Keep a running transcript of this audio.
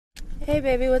Hey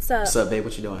baby, what's up? What's up, babe?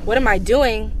 What you doing? What am I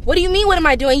doing? What do you mean, what am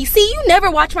I doing? You see, you never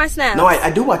watch my snaps. No, I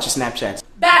do watch your Snapchats.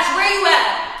 Bash, where you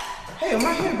at? Hey, I'm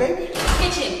right here, baby.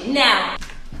 Kitchen, now.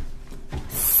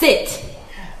 Sit.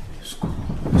 It's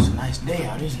a nice day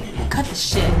out, isn't it? Cut the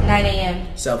shit. 9 a.m.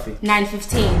 Selfie.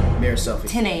 9:15. Mirror selfie.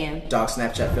 10 a.m. Dog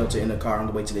Snapchat filter in the car on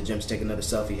the way to the gym to take another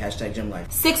selfie. Hashtag gym life.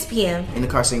 6 p.m. In the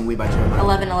car singing We by Jeremiah.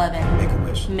 11:11. Make a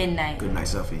wish. Midnight. Good night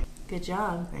selfie. Good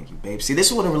job. Thank you, babe. See, this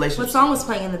is what a relationship. What song was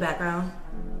playing in the background?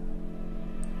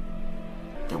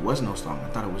 There was no song. I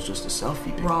thought it was just a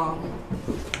selfie, babe. Wrong.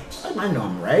 I know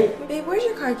I'm right. Babe, where's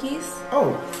your car keys?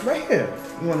 Oh, right here.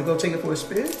 You want to go take it for a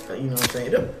spin? You know what I'm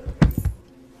saying? Up.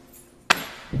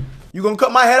 You gonna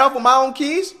cut my head off with my own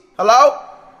keys? Hello?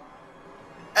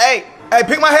 Hey,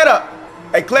 pick my head up.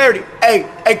 Hey, Clarity. Hey,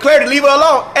 Clarity, leave her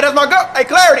alone. Hey, that's my girl. Hey,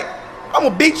 Clarity. I'm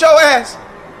gonna beat your ass.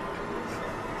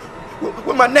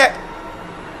 With my neck.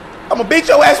 I'm gonna beat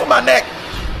your ass with my neck.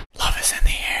 Love is in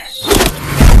the air.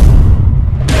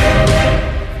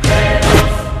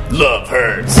 Love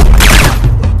hurts.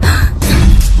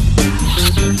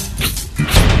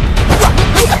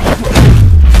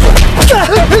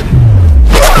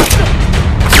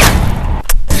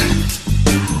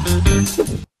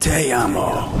 Te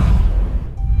amo.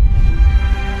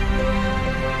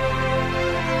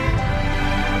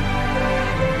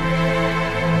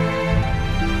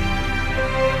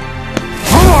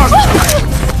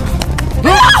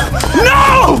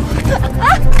 No!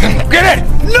 Get it!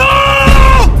 No!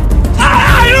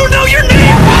 I don't know your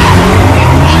name!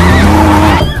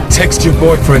 Text your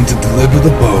boyfriend to deliver the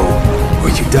bow, or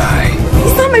you die.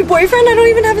 He's not my boyfriend. I don't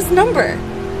even have his number.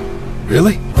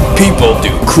 Really? People do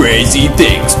crazy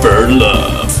things for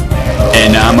love.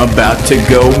 And I'm about to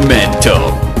go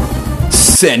mental.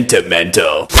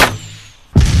 Sentimental.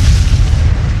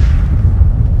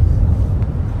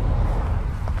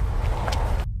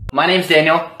 My name's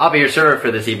Daniel. I'll be your server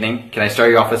for this evening. Can I start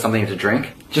you off with something to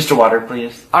drink? Just a water,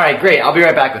 please. Alright, great. I'll be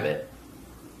right back with it.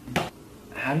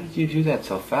 How did you do that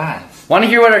so fast? Want to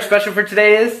hear what our special for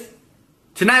today is?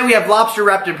 Tonight we have lobster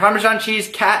wrapped in Parmesan cheese,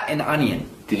 cat, and onion.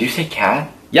 Did you say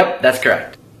cat? Yep, that's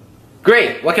correct.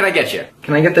 Great. What can I get you?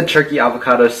 Can I get the turkey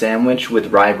avocado sandwich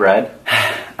with rye bread?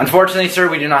 Unfortunately, sir,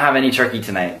 we do not have any turkey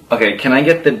tonight. Okay, can I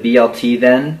get the BLT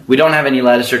then? We don't have any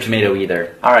lettuce or tomato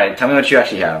either. Alright, tell me what you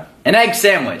actually have. An egg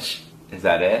sandwich. Is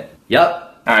that it?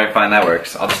 Yep. Alright, fine, that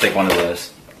works. I'll just take one of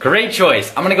those. Great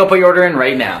choice. I'm gonna go put your order in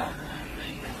right now.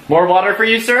 More water for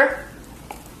you, sir?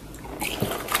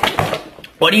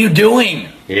 What are you doing?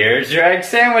 Here's your egg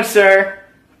sandwich, sir.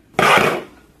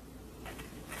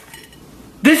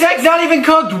 This egg's not even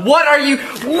cooked. What are you?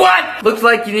 What? Looks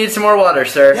like you need some more water,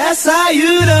 sir. That's how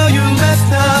you know you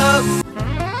messed up.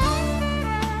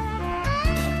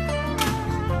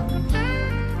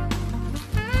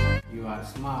 You are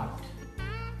smart.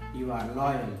 You are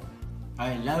loyal.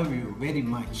 I love you very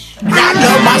much. I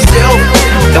love myself.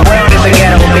 The world is a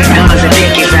ghetto because the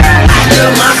dick is high. I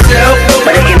love myself.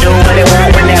 But they can do what they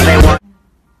want whenever they want.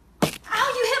 Ow,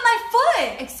 you hit my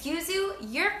foot! Excuse you?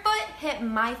 Your foot hit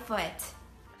my foot.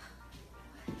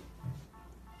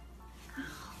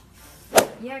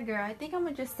 Yeah, girl, I think I'm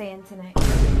gonna just stay in tonight.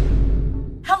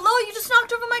 Hello, you just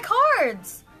knocked over my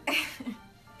cards!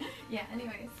 Yeah,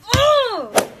 anyways.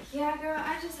 Ooh! Yeah, girl,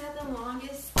 I just had the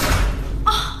longest...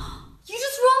 Oh, you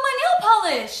just ruined my nail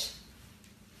polish!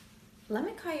 Let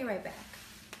me call you right back.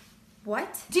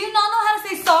 What? Do you not know how to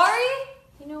say sorry?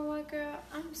 You know what, girl?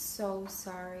 I'm so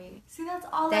sorry. See, that's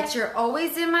all that you're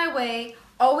always in my way,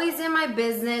 always in my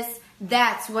business.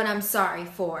 That's what I'm sorry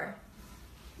for.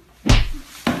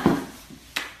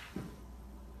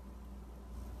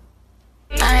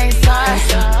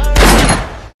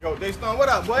 Yo, Daystorm, what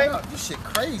up, boy? What up? This shit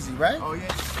crazy, right? Oh, yeah.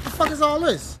 What the fuck is all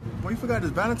this? Boy, you forgot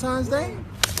it's Valentine's Day?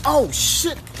 Oh,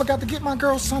 shit. Forgot to get my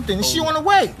girl something. Is she on the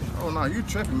way? Oh, no, you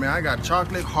tripping, man. I got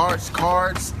chocolate, hearts,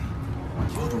 cards.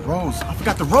 Oh, the rose. I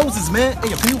forgot the roses, man. Hey,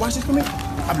 can you watch this for me?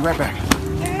 I'll be right back.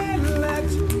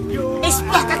 It's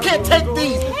stuck. I can't take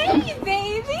these. Hey,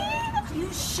 baby!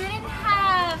 You shouldn't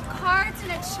have cards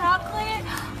and a chocolate.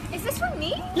 Is this for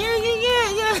me? Yeah.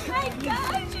 Oh my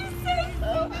gosh, you're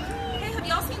so sweet. Hey, have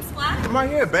y'all seen Splash? I'm right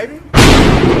here, baby. Oh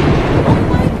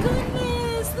my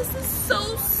goodness, this is so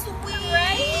sweet.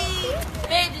 Right?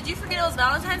 Babe, did you forget it was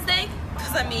Valentine's Day?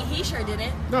 Because, I mean, he sure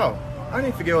didn't. No, I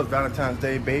didn't forget it was Valentine's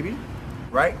Day, baby.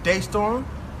 Right, Daystorm?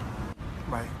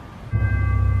 Right.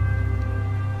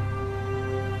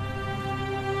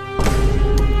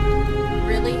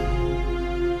 Really?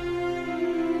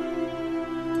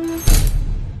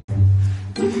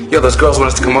 Yo, those girls want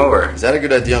us to come over. Is that a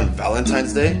good idea on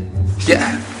Valentine's Day?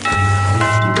 Yeah.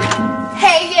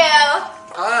 Hey, you.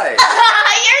 Hi.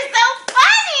 You're so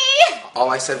All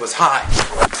I said was hi.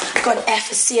 God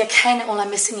F, see, I can. All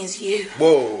I'm missing is you.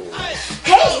 Whoa.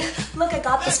 Hey, look, I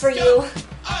got this for you.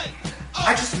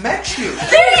 I just met you.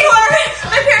 There you are!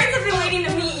 My parents have been waiting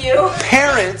to meet you.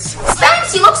 Parents?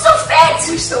 Spence, you look so fit!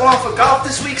 We still on for golf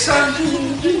this week, son?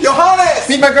 Johannes!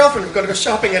 Meet my girlfriend. We're gonna go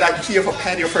shopping at IKEA for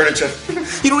patio furniture.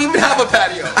 You don't even have a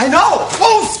patio. I know!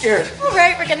 Oh, scared!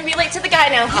 Alright, we're gonna be late to the guy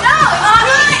now.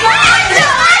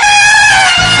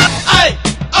 Hey!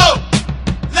 Oh!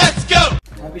 Let's go!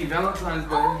 Happy Valentine's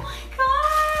Day. Oh my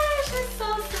gosh, it's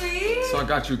so sweet. So I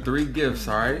got you 3 gifts,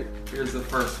 alright? Here's the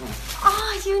first one.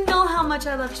 Oh, you know how much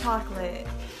I love chocolate.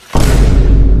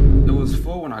 It was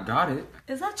full when I got it.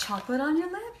 Is that chocolate on your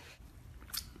lip?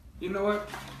 You know what?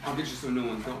 I'll get you some new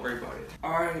ones. Don't worry about it.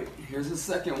 Alright, here's the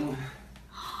second one.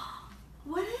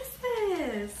 What is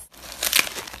this?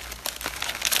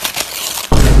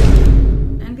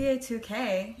 NBA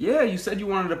 2K? Yeah, you said you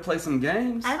wanted to play some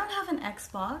games. I don't have an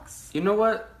Xbox. You know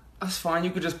what? That's fine.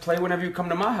 You could just play whenever you come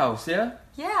to my house, yeah?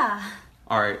 Yeah.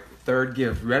 Alright, third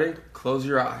gift. Ready? Close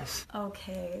your eyes.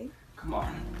 Okay. Come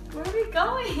on. Where are we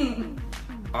going?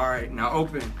 Alright, now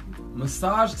open.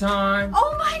 Massage time.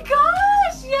 Oh my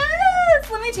gosh, yes!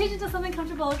 Let me change into something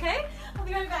comfortable, okay? I'll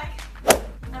be right back.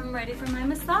 I'm ready for my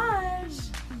massage.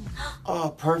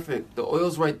 Oh, perfect. The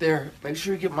oil's right there. Make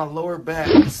sure you get my lower back.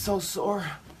 It's so sore.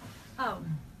 Oh,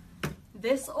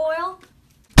 this oil?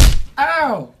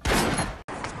 Ow!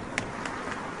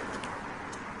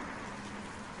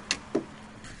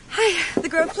 Hi, the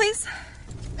Grove, please.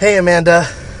 Hey, Amanda.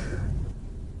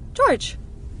 George.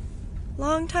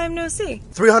 Long time no see.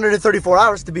 334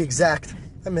 hours to be exact.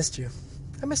 I missed you.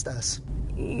 I missed us.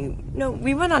 No,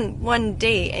 we went on one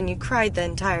date and you cried the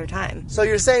entire time. So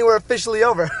you're saying we're officially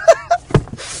over?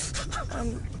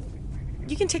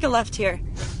 You can take a left here.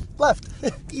 Left?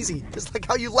 Easy. Just like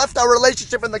how you left our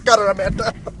relationship in the gutter,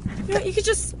 Amanda. You know, you could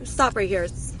just stop right here.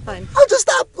 It's fine. I'll just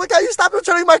stop. Like how you stopped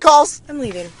returning my calls. I'm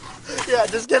leaving. Yeah,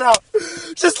 just get out.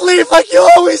 Just leave like you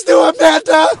always do,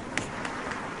 Amanda.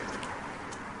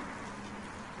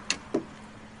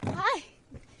 Hi.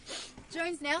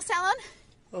 Jones Nail Salon?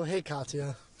 Oh, hey,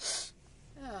 Katya.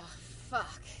 Oh,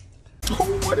 fuck.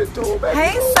 Oh, what a doll, man.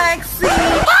 Hey, sexy.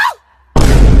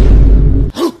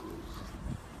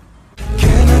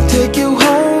 Can I take you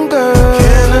home, girl?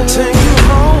 Can I take you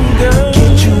home, girl?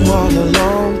 Get you all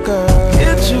alone, girl.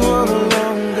 Get you all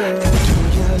alone, girl.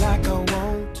 Do you like I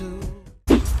want to?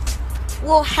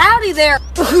 Well, howdy there.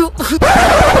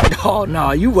 Oh,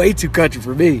 no, you way too country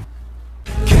for me.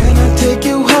 Can I take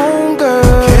you home, girl?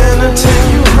 Can I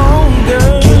take you home,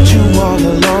 girl? Get you all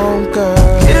alone,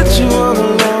 girl. Get you all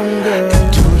alone, girl.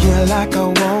 Do you like I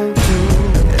want to?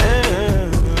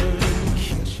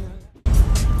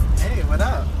 Hey, what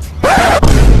up?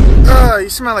 You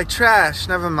smell like trash.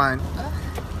 Never mind.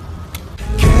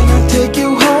 Can I take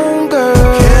you home, girl?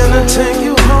 Can I take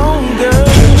you home, girl?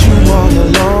 Get you all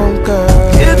alone, girl.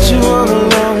 Get you all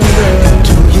alone, girl.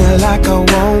 Do you like I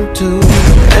want to?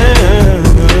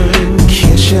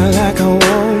 Kiss you like I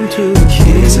want to.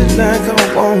 Kiss it like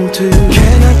I want to.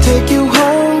 Can I take you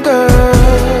home,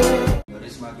 girl?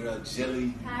 This is my girl,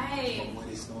 Jilly. Hi.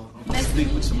 Nice to meet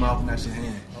you. With your mouth, not your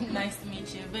hand. Nice to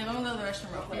meet you. Babe, I'm gonna go to the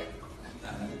restroom real quick.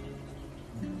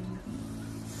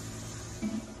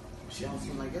 She don't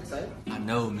seem like your type. I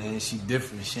know, man. She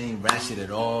different. She ain't ratchet at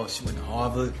all. She went to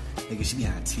Harvard. Nigga, she be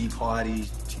having tea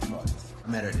parties. I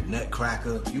met her at the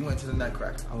Nutcracker. You went to the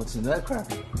Nutcracker. I went to the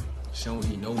Nutcracker. She don't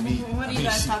really know me. What are you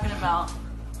guys talking about?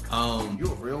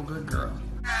 You a real good girl.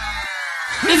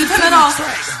 Baby, turn it off.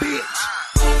 Bitch.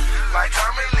 Like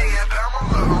Tommy Lee and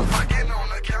Pamela, I'm fucking on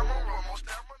the camera. Most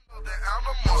the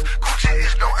animals. Gucci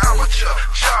is no amateur.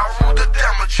 Ja rule the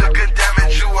damager. Good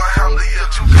damage, you a handler. You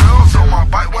 2 girls on my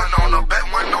bike. One on the back,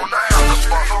 one on the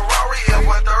handlebar. Ferrari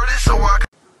F130, so I.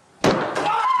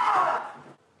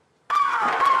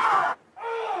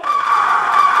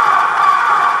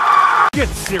 Get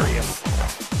serious.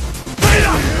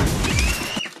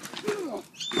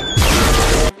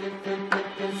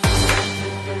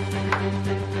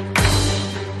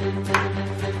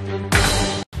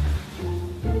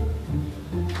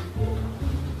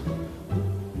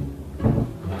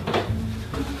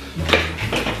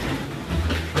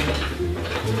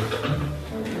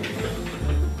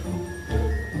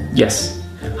 Yes.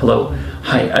 Hello.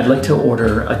 Hi, I'd like to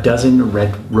order a dozen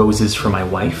red roses for my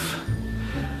wife.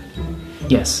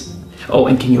 Yes. Oh,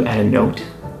 and can you add a note?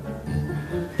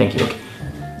 Thank you.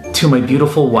 To my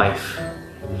beautiful wife,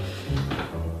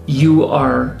 you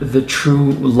are the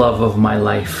true love of my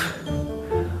life.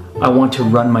 I want to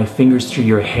run my fingers through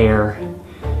your hair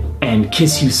and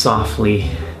kiss you softly.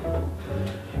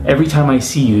 Every time I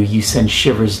see you, you send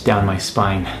shivers down my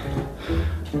spine.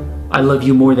 I love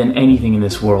you more than anything in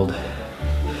this world.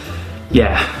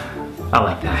 Yeah, I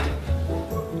like that.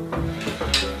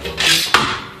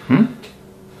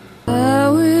 I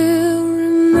will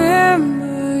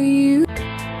remember you.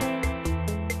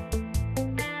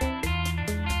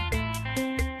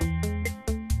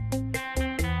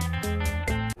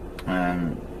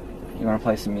 You wanna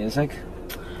play some music?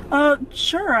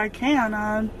 Sure, I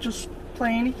can. Just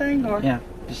play anything, or? Yeah,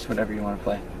 just whatever you wanna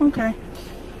play. Okay.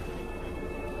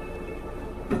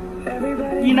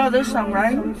 You know this song,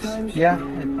 right? Yeah,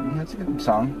 that's a good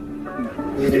song.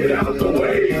 Get out the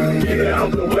way, get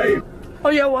out the way. Oh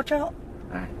yeah, watch out.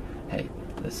 Alright, hey,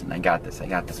 listen, I got this,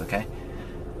 okay?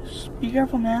 Be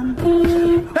careful, man.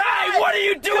 Hey, what are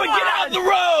you doing? Get out of the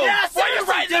road! Yes, Why are you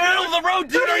right in the middle of the road,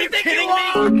 dude? Are you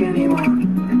kidding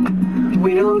me?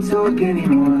 We don't talk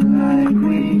anymore like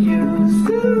we used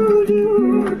to do.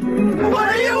 What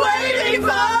are you waiting for?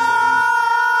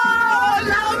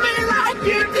 Love me like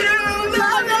you do.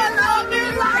 Love me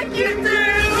like you do.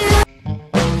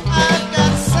 I've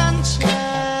got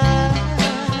sunshine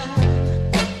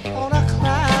on a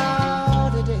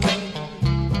cloudy day.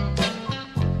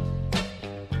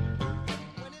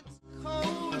 When it's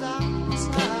cold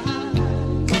outside,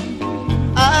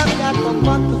 I've got the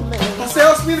month of May.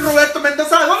 Paseos mi Roberto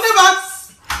Mendoza, ¿dónde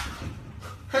vas?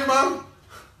 Hey, Mom.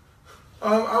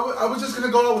 I was just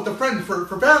gonna go out with a friend for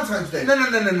Valentine's Day. No.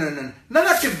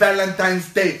 Nada que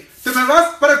Valentine's Day. Te me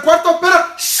vas para el cuarto, pero...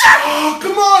 Shit! Oh,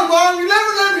 come on, Mom. You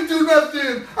never let me do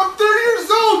nothing. I'm 30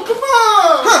 years old. Come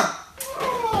on. Huh.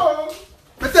 Oh.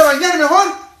 Vete a bañar mejor.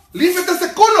 Límpiate ese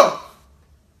culo.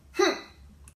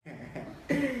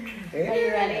 Are you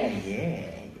ready?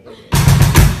 Yeah.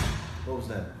 What was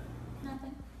that?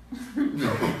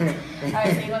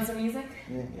 Alright, so you want some music?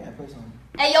 Yeah, play something.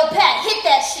 Hey, yo, Pat, hit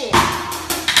that shit!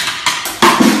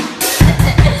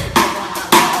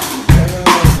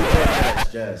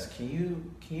 Jess, can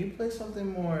you play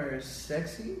something more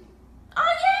sexy?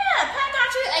 Oh, yeah! Pat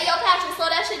got you. Hey, yo, Patrick, slow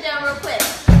that shit down real quick.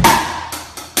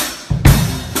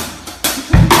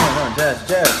 No,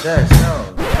 Jess,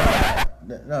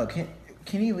 no.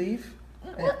 Can he leave?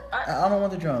 I don't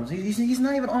want the drums. He's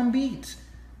not even on beat.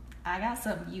 I got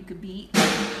something you could beat.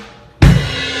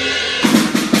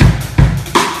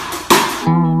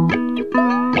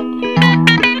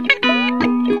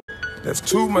 That's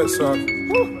too much, son.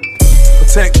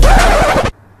 Protect.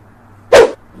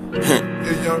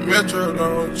 If young Metro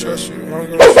don't trust you, I'm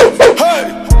gonna trust you.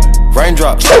 Hey!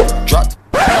 Raindrops, drop.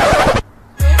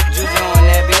 Just on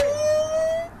that beat.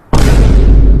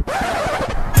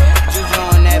 Just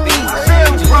on that beat.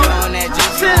 Just on that,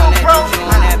 just on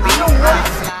that beat.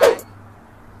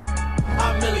 I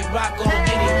really rock on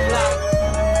any block.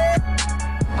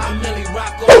 I really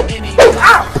rock on any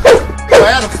block.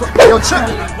 Yo,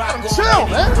 chill,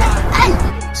 man. Hey,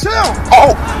 chill.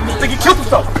 Oh, I think he killed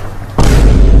himself.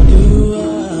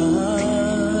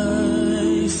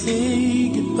 Say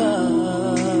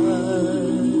goodbye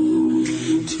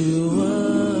to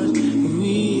what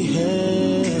we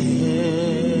had.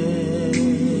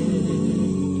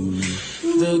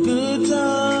 The good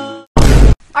time.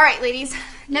 All right, ladies.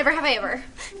 Never have I ever.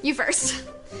 You first.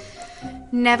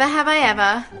 Never have I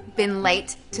ever been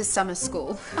late to summer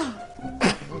school.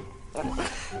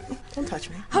 Don't touch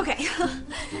me. Okay.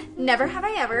 Never have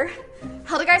I ever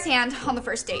held a guy's hand on the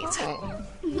first date.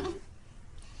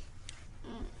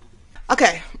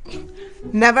 Okay.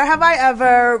 Never have I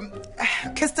ever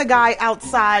kissed a guy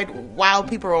outside while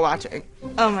people were watching.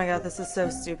 Oh my god, this is so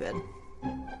stupid.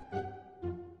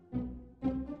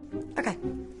 Okay.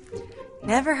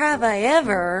 Never have I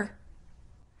ever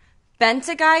bent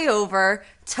a guy over,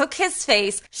 took his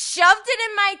face, shoved it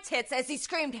in my tits as he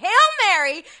screamed Hail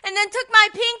Mary, and then took my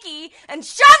pinky and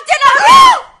shoved it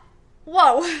up.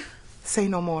 Whoa. Say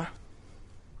no more.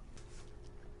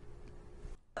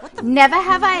 Never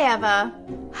have I ever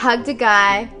hugged a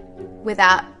guy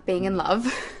without being in love.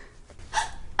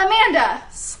 Amanda!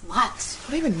 Slut. I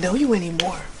don't even know you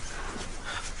anymore.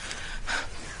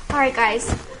 Alright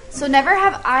guys, so never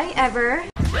have I ever...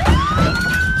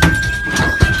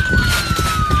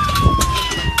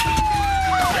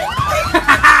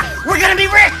 We're gonna be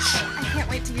rich! I can't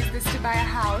wait to use this to buy a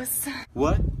house.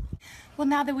 What? Well,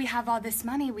 now that we have all this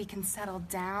money, we can settle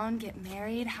down, get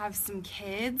married, have some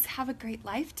kids, have a great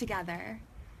life together.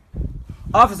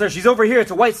 Officer, she's over here.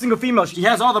 It's a white single female. She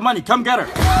has all the money. Come get her.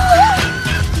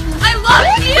 I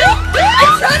love you! I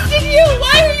trusted you!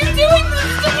 Why are you doing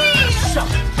this to me? Shut up.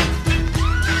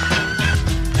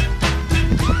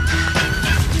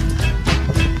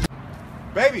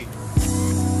 Baby.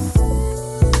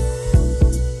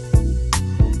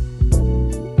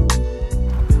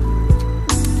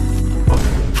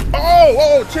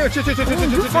 whoa, chill.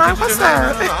 You fine? What's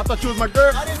that? No, I thought you was my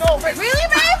girl. I didn't know. Really,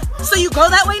 babe? So you go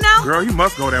that way now? Girl, you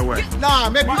must go that way. Nah,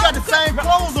 man, you got the same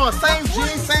clothes on, same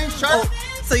jeans, same shirt.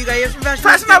 So you got yours from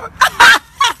Fashion Nova?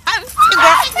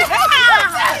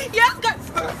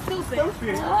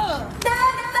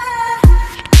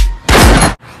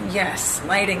 Yes,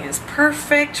 lighting is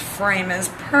perfect, frame is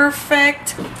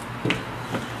perfect.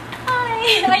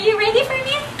 Hi, are you ready for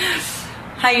me?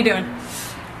 How you doing?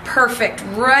 Perfect,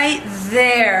 right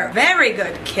there. Very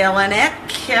good, killing it,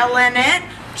 killing it.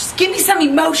 Just give me some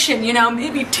emotion, you know,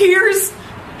 maybe tears.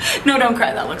 No, don't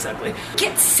cry, that looks ugly.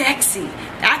 Get sexy,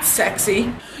 that's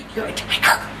sexy. You're a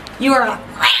tiger, you are a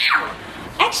wow.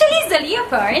 Actually, it's a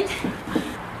leopard.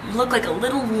 You look like a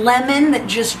little lemon that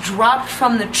just dropped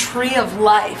from the tree of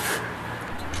life.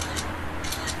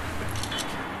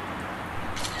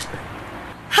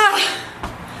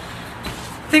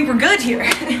 I think we're good here.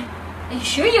 Are you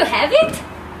sure you have it?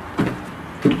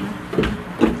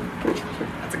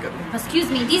 That's a good one. Excuse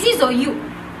me, this is all you.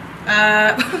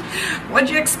 What'd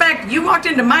you expect? You walked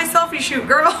into my selfie shoot,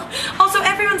 girl. Also,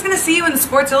 everyone's gonna see you in the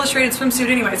Sports Illustrated swimsuit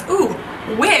anyways. Ooh,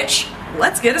 which,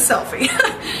 let's get a selfie.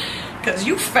 Cause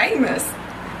you famous.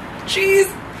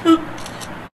 Jeez.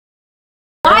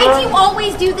 Why do you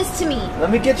always do this to me?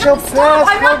 Let me get your Stop!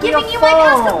 I'm not passcode to your giving you my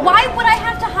phone. passcode. Why would I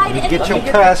have to hide it? Get your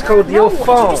passcode to your No,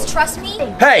 phone. would you just trust me?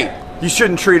 Hey, you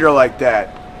shouldn't treat her like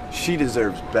that. She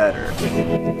deserves better.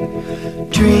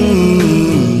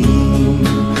 Dream,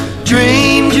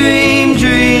 dream, dream,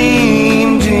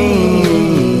 dream,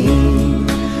 dream,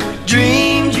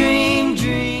 dream, dream,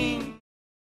 dream.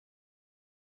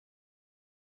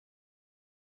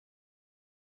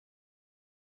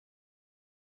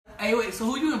 Hey, wait, so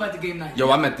who you invite to game night?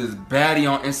 Yo, I met this baddie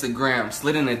on Instagram,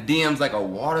 slid in the DMs like a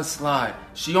water slide.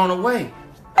 She on the way.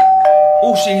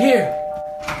 Oh, she here.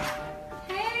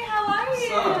 Hey, how are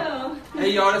you?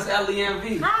 Hey, y'all, this Ellie and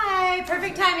V. Hi,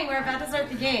 perfect timing. We're about to start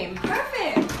the game.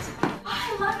 Perfect. Oh,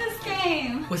 I love this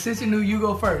game. Well, since you're new, you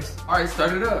go first. All right,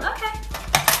 start it up. Okay.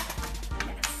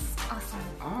 Yes, awesome.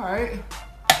 All right.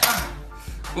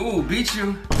 Ooh, beat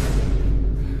you.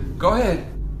 Go ahead.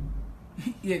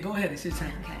 Yeah, go ahead. It's your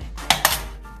turn. Okay.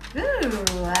 Ooh.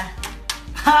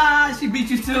 Ha! She beat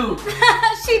you too.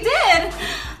 She did.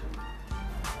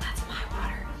 That's my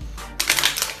water.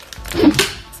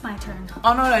 It's my turn.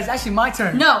 Oh no, it's actually my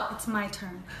turn. No, it's my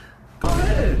turn. Go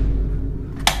ahead.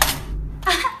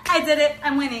 I did it.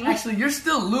 I'm winning. Actually, you're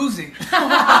still losing. Shut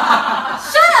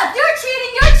up! You're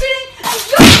cheating! You're cheating! And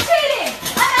you're cheating!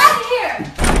 I'm out of here!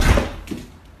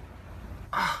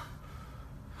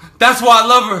 That's why I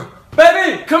love her.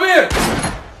 Baby, come here.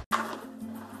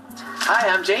 Hi,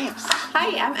 I'm James.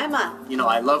 Hi, I'm Emma. You know,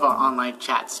 I love our online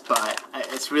chats, but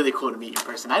it's really cool to meet you in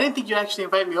person. I didn't think you'd actually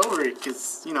invite me over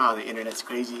because you know how the internet's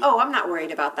crazy. Oh, I'm not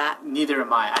worried about that. Neither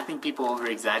am I. I think people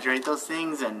over-exaggerate those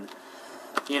things and,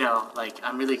 you know, like,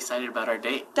 I'm really excited about our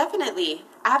date. Definitely.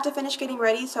 I have to finish getting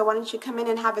ready, so why don't you come in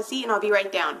and have a seat and I'll be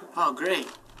right down. Oh, great.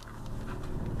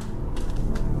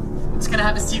 It's gonna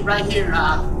have a seat right here.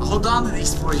 Hold on to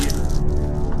these for you.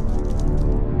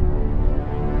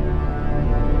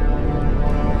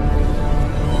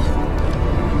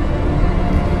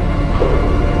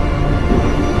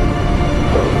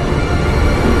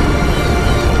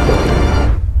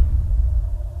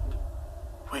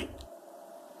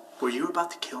 Were you about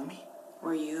to kill me?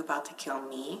 Were you about to kill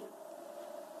me?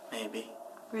 Maybe.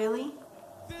 Really?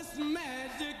 Let's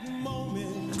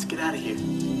get out of here.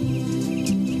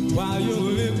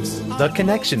 The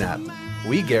Connection app.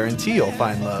 We guarantee you'll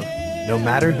find love, no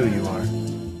matter who you are.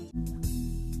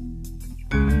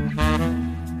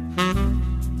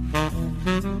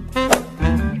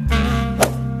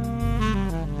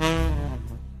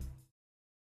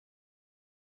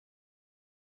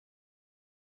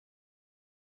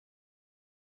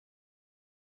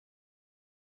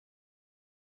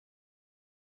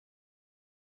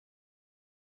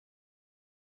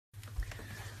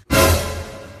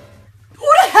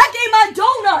 My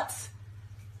donuts!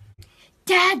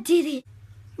 Dad did it.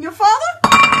 Your father?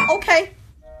 Okay.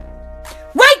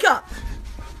 Wake up!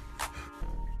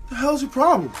 The hell's your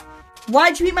problem?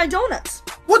 Why'd you eat my donuts?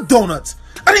 What donuts?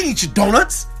 I didn't eat your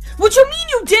donuts. What you mean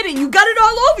you didn't? You got it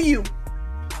all over you.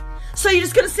 So you're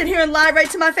just gonna sit here and lie right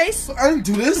to my face? I didn't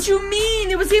do this. What you mean?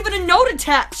 There was even a note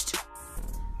attached.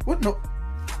 What note?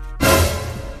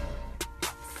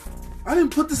 I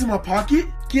didn't put this in my pocket.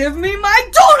 Give me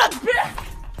my donuts back!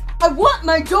 I want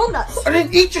my donuts! I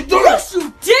didn't eat your donuts! Yes,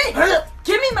 you did!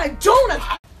 Give me my donuts!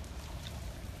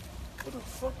 Where the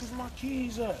fuck is my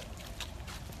keys at?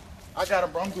 I got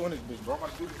them, bro. I'm doing this, bitch, bro. I'm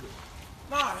about to do this.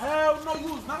 Nah, hell no,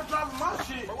 you was not driving my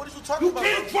shit. Bro, what are you talking about? You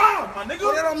can't drive, my nigga.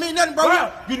 Bro, that don't mean nothing, bro.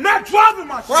 You're not driving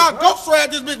my shit, bro. I'll ghost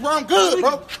ride this bitch, bro. I'm good,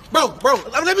 bro. Bro,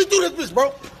 let me do this bitch,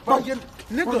 bro. Bro, you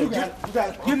got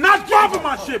it. You're not driving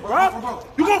my shit, bro.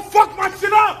 You gonna fuck my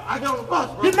shit up. I got on the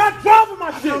bus, bro. You're not driving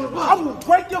my shit. I will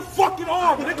break your fucking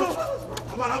arm, nigga.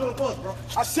 I'm on the bus, bro.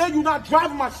 I said you're not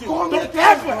driving my shit. Call me Don't a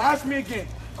cab, ever bro. ask me again.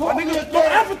 Call My me a nigga, don't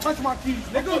cab. ever touch my keys,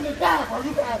 nigga. Call me a cab, bro.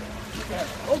 You got it.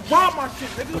 Don't drive my shit,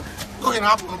 nigga. Go ahead and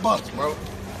hop on the bus, bro.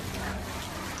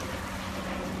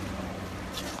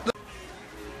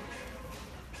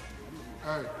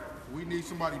 Hey, we need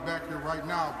somebody back here right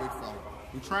now, big fella.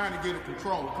 We're trying to get it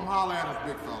controlled. Come holler at us,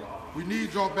 big fella. We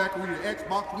need y'all back. We need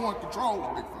Xbox One controls,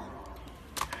 big fella.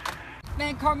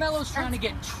 Man, Carmelo's trying to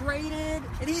get traded,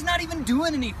 and he's not even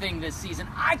doing anything this season.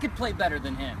 I could play better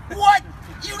than him. What?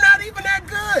 You not even that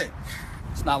good.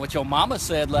 It's not what your mama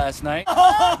said last night.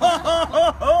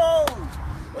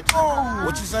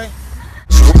 What you say?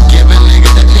 Give a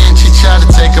nigga the inch, he try to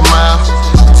take a mile.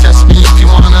 Test me if you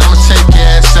wanna, I'ma take your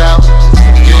ass out.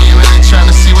 You ain't really trying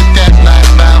to see what that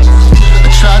life about. I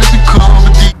try to be cool,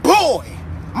 but Boy,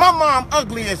 my mom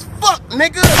ugly as fuck,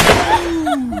 nigga.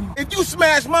 If you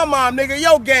smash my mom, nigga,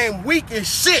 your game weak as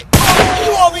shit.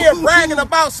 You over here bragging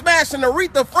about smashing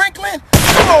Aretha Franklin?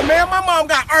 Come on, man, my mom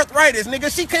got arthritis, nigga.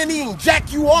 She can't even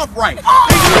jack you off right.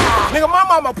 Nigga, my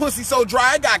mama pussy so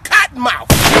dry, it got cotton mouth.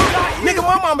 Nigga,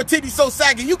 my mama titties so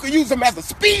saggy, you could use them as a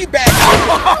speed bag.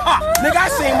 Nigga, I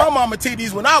seen my mama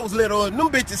titties when I was little, and them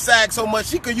bitches sag so much,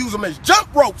 she could use them as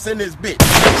jump ropes in this bitch.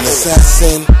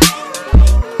 Assassin.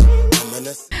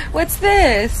 What's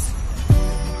this?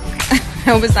 I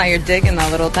hope it's not your dick in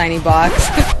that little tiny box.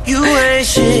 You ain't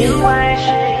shit. You ain't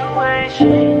shit. You ain't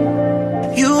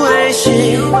shit. You ain't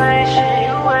shit. You ain't shit.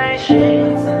 You ain't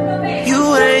shit.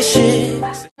 You ain't shit.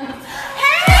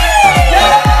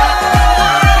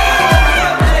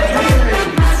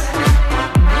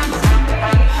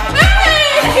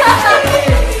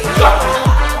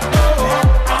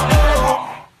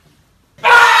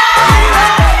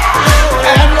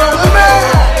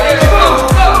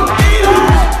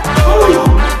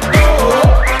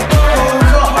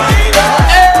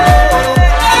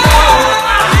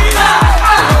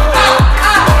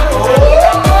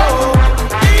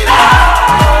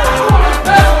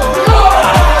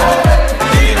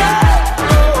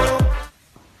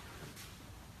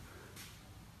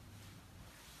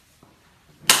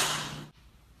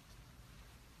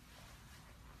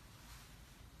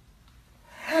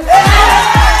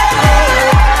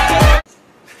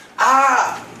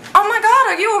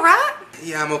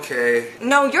 Yeah, I'm okay.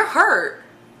 No, you're hurt.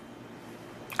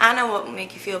 I know what will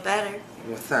make you feel better.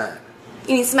 What's that?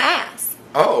 You need some ass.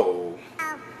 Oh.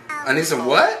 I need some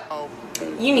what?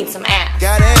 You need some ass.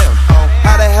 Goddamn.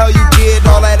 How the hell you get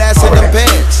all that ass in the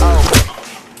pants?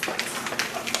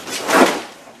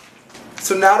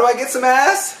 So now do I get some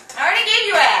ass? I already gave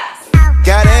you ass.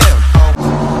 Goddamn.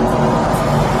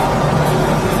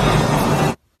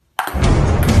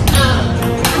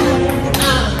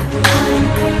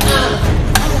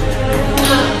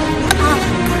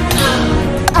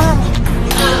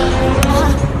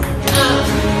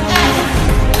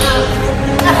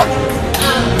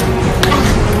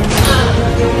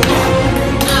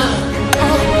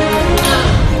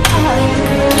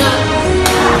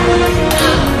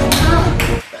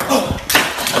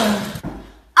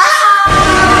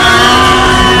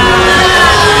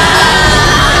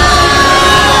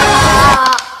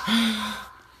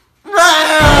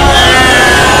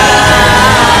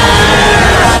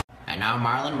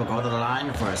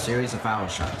 Series of foul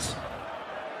shots.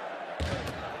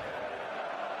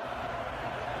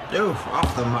 Oof,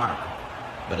 off the mark.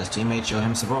 But his teammates show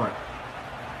him support.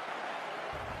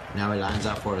 Now he lines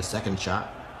up for his second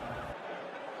shot.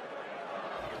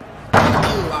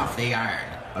 Ooh, off the iron.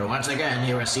 But once again,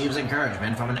 he receives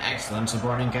encouragement from an excellent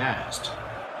supporting cast.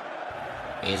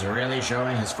 He's really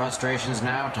showing his frustrations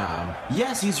now, Tom.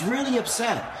 Yes, he's really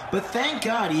upset, but thank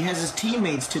God he has his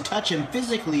teammates to touch him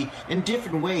physically in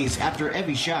different ways after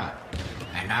every shot.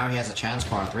 And now he has a chance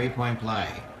for a three-point play.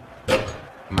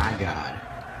 My God.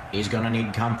 He's gonna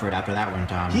need comfort after that one,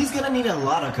 Tom. He's gonna need a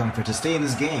lot of comfort to stay in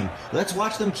this game. Let's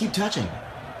watch them keep touching.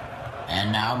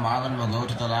 And now Marlon will go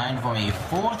to the line for a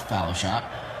fourth foul shot.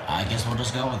 I guess we'll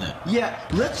just go with it. Yeah,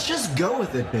 let's just go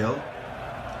with it, Bill.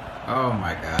 Oh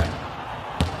my God.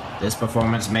 This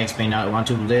performance makes me not want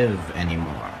to live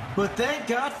anymore. But thank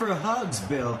God for hugs,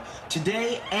 Bill.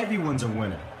 Today, everyone's a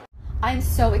winner. I'm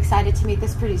so excited to meet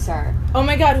this producer. Oh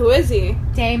my god, who is he?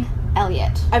 Dame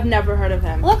Elliott. I've never heard of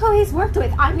him. Look who he's worked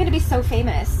with. I'm gonna be so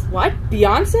famous. What?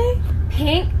 Beyonce?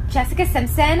 Pink Jessica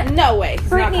Simpson. No way.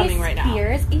 He's not Britney coming right now.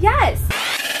 Spears. Yes.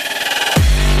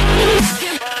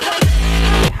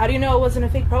 How do you know it wasn't a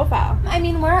fake profile? I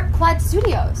mean, we're at Quad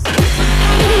Studios.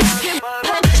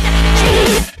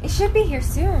 It should be here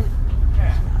soon.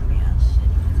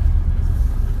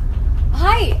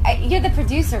 Hi, you're the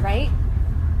producer, right?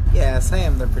 Yes, I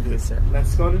am the producer.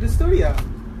 Let's go to the studio.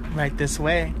 Right this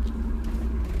way.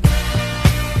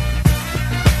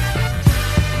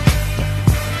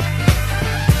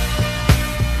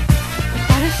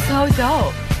 That is so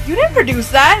dope. You didn't produce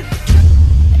that.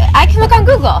 I can look on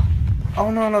Google. Oh,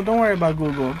 no, don't worry about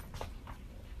Google.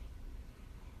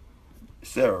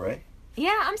 Sarah, right?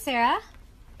 Yeah, I'm Sarah.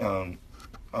 I'm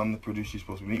the producer you're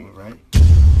supposed to meet with, right?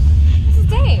 This is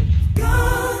Dave. Hey,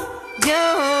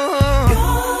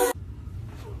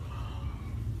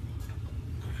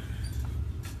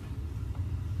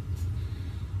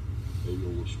 yo,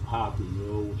 what's poppin',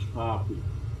 yo? What's poppin'?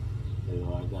 Hey,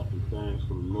 yo, I got some things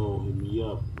for the Lord. Hit me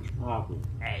up. What's poppin'?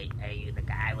 Hey, you the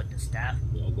guy with the stuff?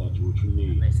 Yeah, I got you what you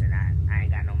need. Listen, I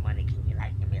ain't got no money. Can you,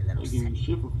 like, give me a little I give you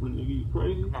shit for free, nigga. You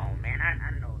crazy? Come on, man. I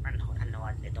know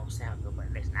it don't sound good, but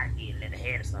listen, I give you a little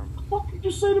head or something. What the fuck you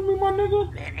just say to me, my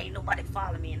nigga? Man, ain't nobody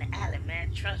following me in the alley,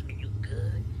 man. Trust me, you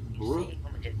good. You see,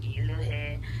 I'm gonna just give you a little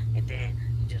head, and then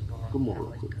you just gonna Come on, know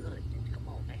it's quick. good. Come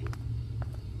on, man.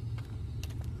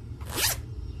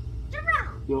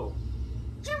 Jerome! Yo,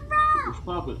 Jerome! what's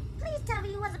poppin'? Please tell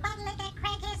me you was about to let that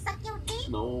crackhead suck your dick.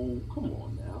 No, come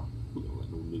on now. We don't let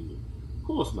no nigga. Of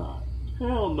course not.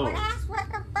 Hell no. Well, that's what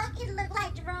the bucket look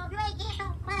like, Jerome. You ain't getting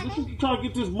no money. Listen, you trying to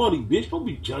get this money, bitch. Don't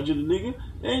be judging the nigga.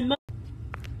 Ain't nothing.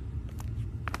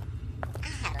 I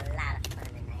had a lot of fun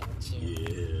tonight with you.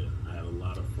 Yeah, I had a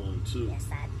lot of fun too. Yes,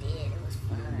 I did. It was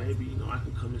fun. Maybe, I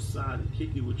can come inside and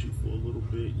kick it with you for a little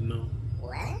bit,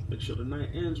 What? Make sure the night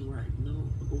ends right, I'll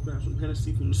go grab some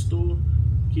Hennessy from the store.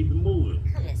 Keep it moving.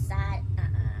 Come inside.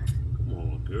 Come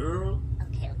on, girl.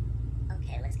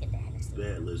 Okay, let's get the Hennessy.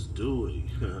 Bet, let's do it.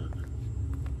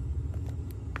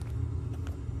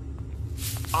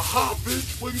 Aha,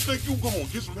 bitch. Where you think you going?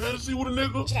 Get some Hennessy with a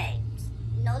nigga? James,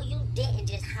 no, you didn't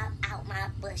just hop out my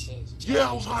bushes. Yeah,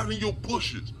 I was hiding in your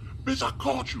bushes. Bitch, I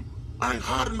caught you. I ain't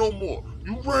hiding no more.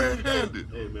 You red-handed.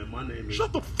 Hey, man, my name is...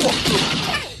 Shut the fuck up.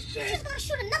 James, you just gonna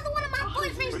shoot another one of my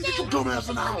boyfriends, Get James? your dumb ass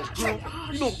in the house, girl.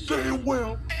 You know damn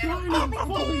well. I'm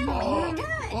going hard.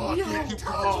 Oh, I can't keep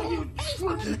calm. I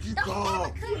can't keep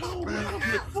calm. Man, I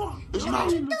can't. It's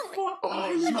not.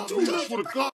 Oh, it's not me. That's for the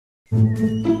God.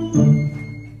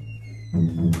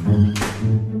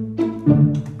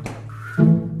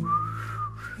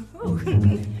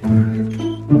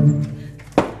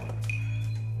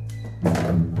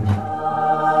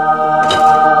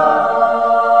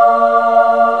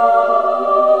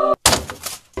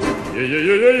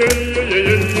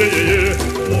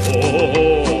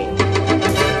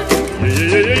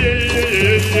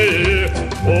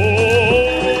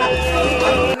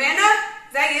 Amanda,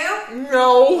 is that you?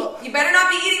 No. You better not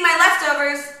be eating my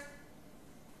leftovers.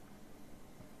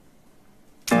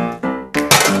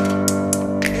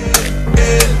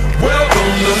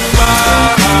 Welcome to my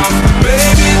house,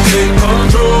 baby, take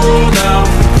control now.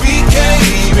 We can't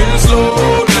even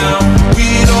slow down. We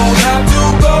don't have to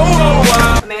go a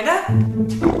while. Amanda?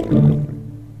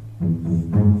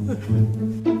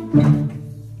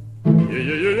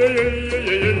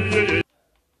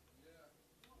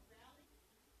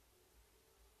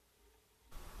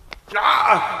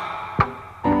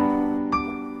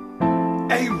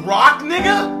 Hey, rock,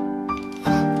 nigga?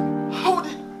 Hold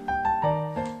it.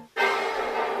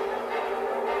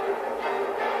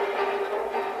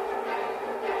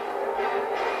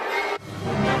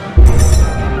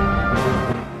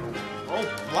 Oh,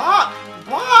 block!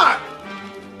 Block!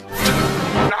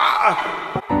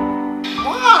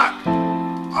 Block!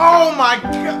 Oh my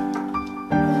god!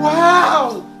 Wow!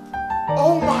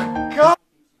 Oh my god!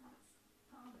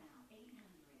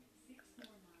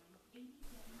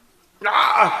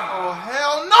 Oh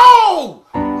hell no!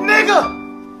 Nigga!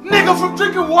 Nigga from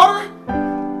drinking water?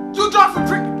 You die from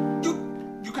drinking.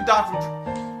 You could die from drinking.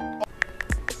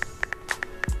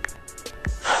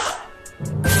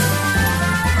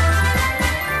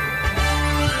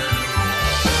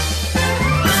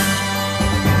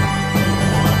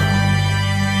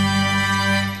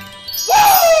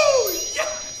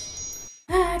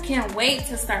 I can't wait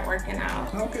to start working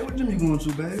out. Okay, what gym you going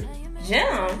to, babe?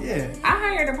 Gym? Yeah. I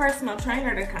hired a personal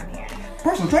trainer to come here.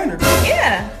 Personal trainer?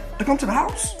 Yeah. To come to the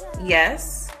house?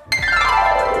 Yes.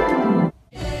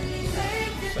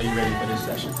 So you ready for this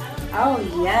session? Oh,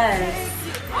 yes.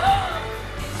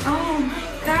 Oh my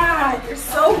God, you're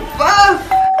so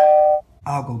buff.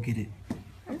 I'll go get it.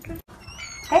 Okay.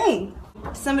 Hey,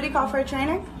 somebody call for a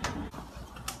trainer?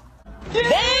 Damn!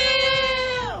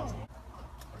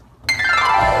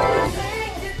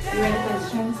 You ready for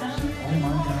this training session? Oh my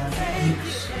god.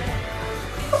 Thanks.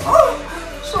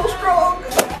 Oh, so strong.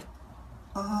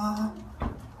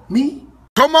 Me?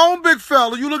 Come on, big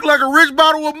fella. You look like a rich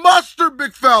bottle of mustard,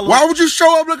 big fella. Why would you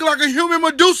show up looking like a human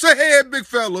Medusa head, big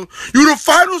fella? You the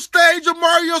final stage of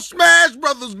Mario Smash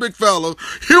Brothers, big fella.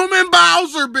 Human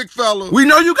Bowser, big fella. We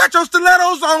know you got your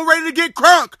stilettos on ready to get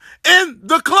crunk in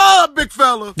the club, big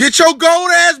fella. Get your gold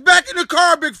ass back in the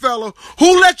car, big fella.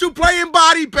 Who let you play in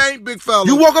body paint, big fella?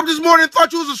 You woke up this morning and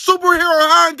thought you was a superhero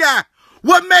huh, guy.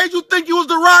 What made you think you was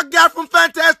the rock guy from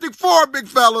Fantastic Four, big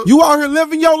fella? You out here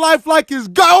living your life like it's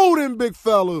golden, big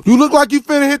fella. You look like you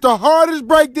finna hit the hardest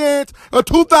breakdance of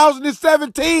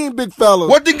 2017, big fella.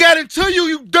 What they got into you,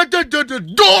 you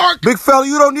dork? Big fella,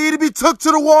 you don't need to be took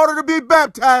to the water to be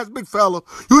baptized, big fella.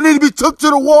 You need to be took to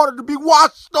the water to be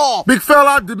washed off. Big fella,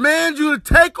 I demand you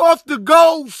to take off the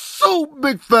gold suit,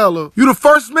 big fella. You the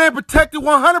first man protected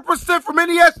 100% from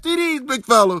any STDs, big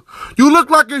fella. You look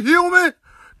like a human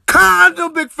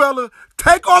condom, big fella.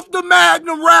 Take off the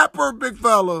Magnum wrapper, big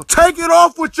fella. Take it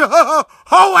off with your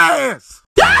hoe ass.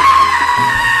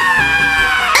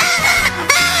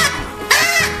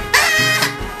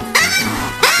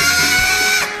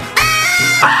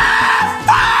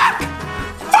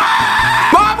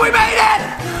 Mom, we made it!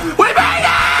 We made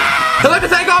it! I'd like to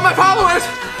thank all my followers,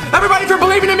 everybody for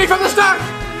believing in me from the start.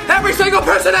 Every single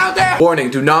person out there. Warning,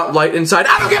 do not light inside.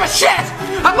 I don't give a shit!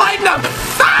 I'm lighting them!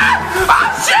 Ah!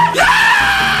 Oh shit!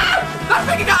 Yeah! I'm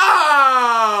picking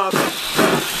up!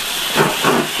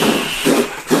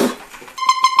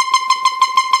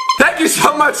 Thank you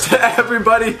so much to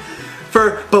everybody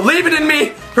for believing in me,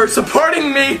 for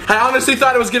supporting me. I honestly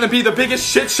thought it was gonna be the biggest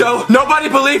shit show. Nobody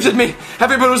believed in me.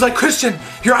 Everybody was like, Christian,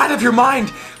 you're out of your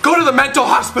mind. Go to the mental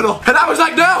hospital. And I was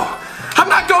like, no! I'm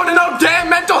not going to no damn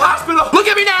mental hospital! Look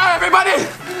at me now, everybody!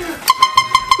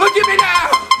 Look at me now!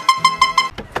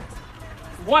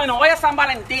 Bueno, hoy es San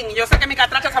Valentín y yo sé que mi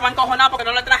catracha se va a encojonar porque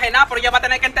no le traje nada, pero ella va a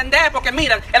tener que entender porque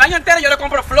miren, el año entero yo le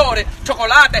compro flores,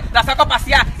 chocolate, la saco a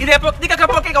pasear y después diga que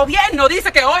porque el gobierno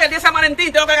dice que hoy, el día de San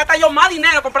Valentín, tengo que gastar yo más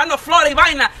dinero comprando flores y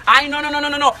vainas. Ay, no,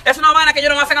 es una vaina que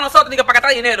ellos no hacen a nosotros, digo, para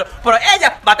gastar dinero. Pero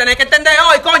ella va a tener que entender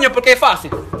hoy, coño, porque es fácil.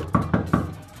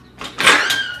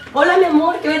 Hola, mi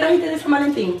amor, ¿qué me trajiste de San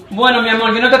Valentín? Bueno, mi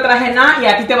amor, yo no te traje nada y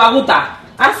a ti te va a gustar.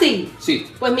 ¿Ah, sí?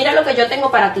 Sí. Pues mira lo que yo tengo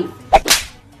para ti.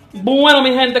 Bueno,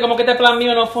 mi gente, como que este plan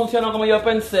mío no funcionó como yo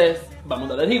pensé.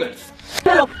 Vamos a darle reverse.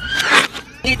 Pero...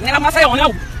 Y mira más allá, ¿no?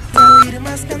 Oír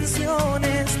más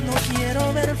canciones, no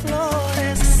quiero ver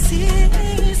flores. Si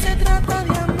se trata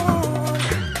de amor.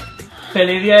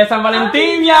 ¡Feliz día de San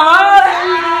Valentín, mi amor!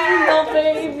 ¡Ay, no,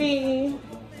 baby!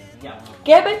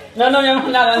 ¿Qué? No, mi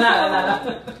amor, nada.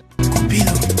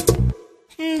 Cupido,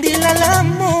 dile al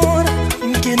amor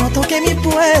que no toque mi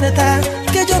puerta,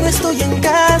 que yo no estoy en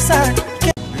casa.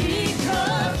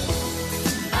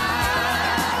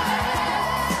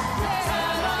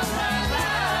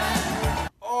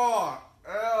 Oh,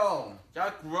 ew,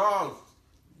 that's gross.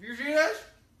 You see this?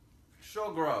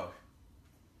 So gross.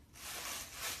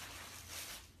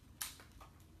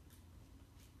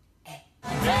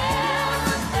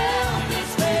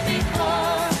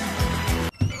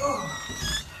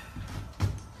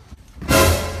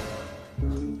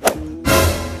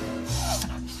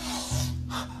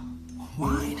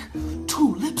 Wine,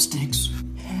 2 lipsticks,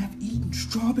 half-eaten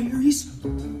strawberries.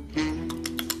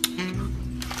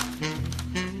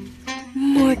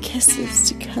 More kisses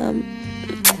to come.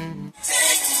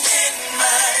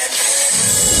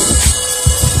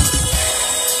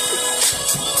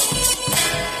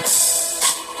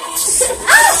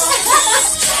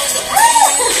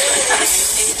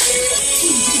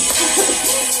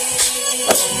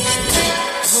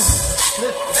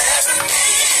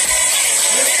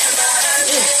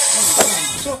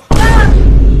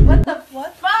 What the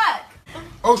fuck?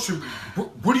 Ocean,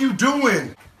 what are you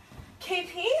doing?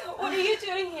 KP, what are you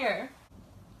doing here?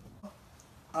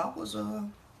 I was,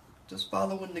 just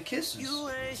following the kisses.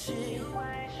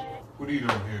 What are you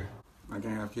doing here? I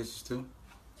can have kisses too.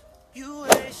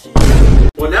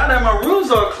 Well, now that my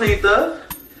room's all cleaned up,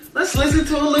 let's listen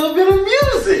to a little bit of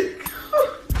music.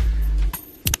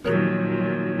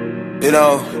 You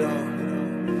know,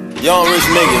 young rich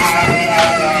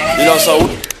niggas. You know,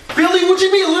 so. Billy, would you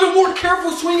be a little more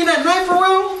careful swinging that knife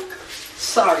around?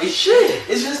 Sorry, shit.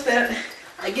 It's just that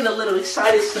I get a little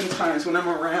excited sometimes when I'm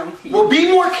around here. Well, be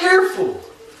more careful.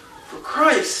 For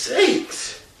Christ's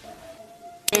sakes.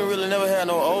 Ain't really never had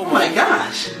no old Oh my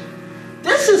gosh.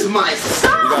 This is my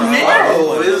son, man.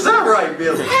 Oh, is that right,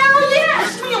 Billy? Hell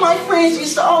yes. Me and my friends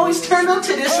used to always turn up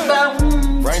to this about 2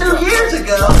 years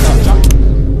ago.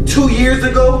 2 years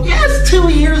ago? Yes, 2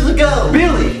 years ago.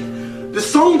 Billy, the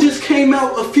song just came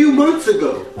out a few months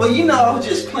ago. Well, you know I was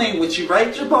just playing with you,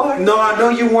 right, Jabbar? No, I know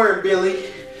you weren't,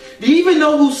 Billy. Do you even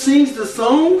know who sings the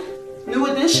song? New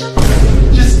Edition?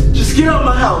 Just get out of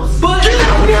my house. But get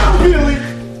out now, Billy!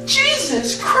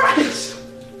 Jesus Christ!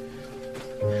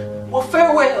 Well,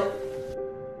 farewell.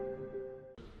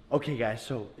 Okay guys,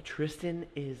 so Tristan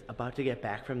is about to get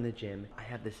back from the gym. I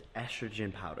have this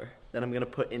estrogen powder that I'm gonna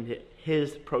put into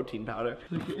his protein powder.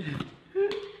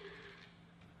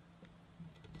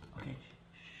 Okay,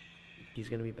 he's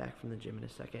gonna be back from the gym in a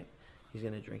second. He's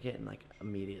gonna drink it and like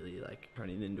immediately like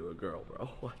turning into a girl, bro.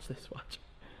 Watch this, watch.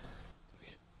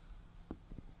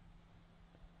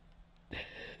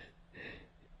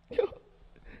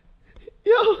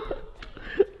 Yo.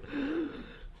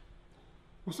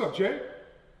 What's up, Jay?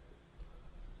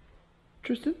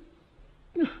 Tristan?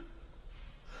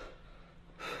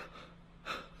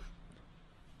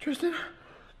 Tristan?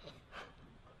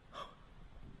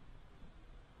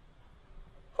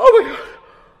 Oh my god!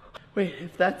 Wait,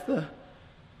 if that's the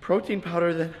protein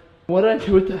powder, then what did I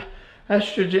do with the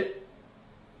estrogen?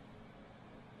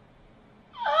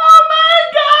 Oh my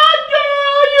god,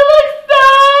 girl! You look so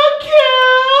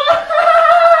cute!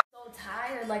 So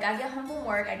tired. Like, I get home from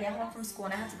work, I get home from school,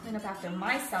 and I have to clean up after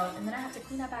myself, and then I have to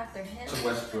clean up after him.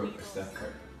 Westbrook or Steph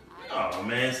Curry? Oh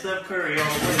man, Steph Curry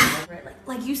all the way.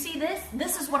 Like, you see this?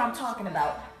 This is what I'm talking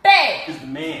about. Babe! He's the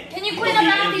man. Can you clean up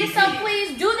after yourself,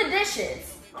 please? Do the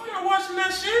dishes. I'm not washing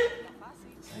that shit.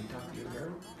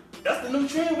 That's the new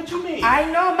trend, what you mean? Ay,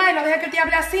 no, man, no deja que te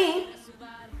hable así.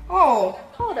 Oh.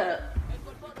 Hold up.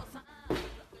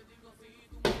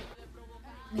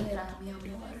 Mira, mi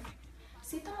amor.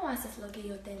 Si tú no haces lo que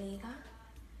yo te diga,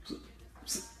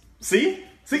 Sí.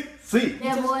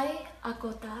 te voy a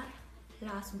cortar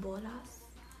las bolas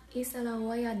y se las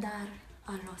voy a dar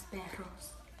a los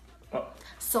perros.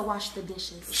 So wash the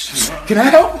dishes. Can I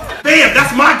help? Damn,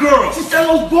 that's my girl. She said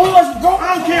those boys, bro.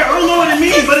 I don't care. I don't know what it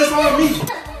means, but it's on me.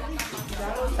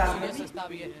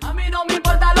 A mí no me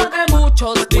importa lo que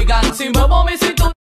muchos digan. Si muevo mi cintura.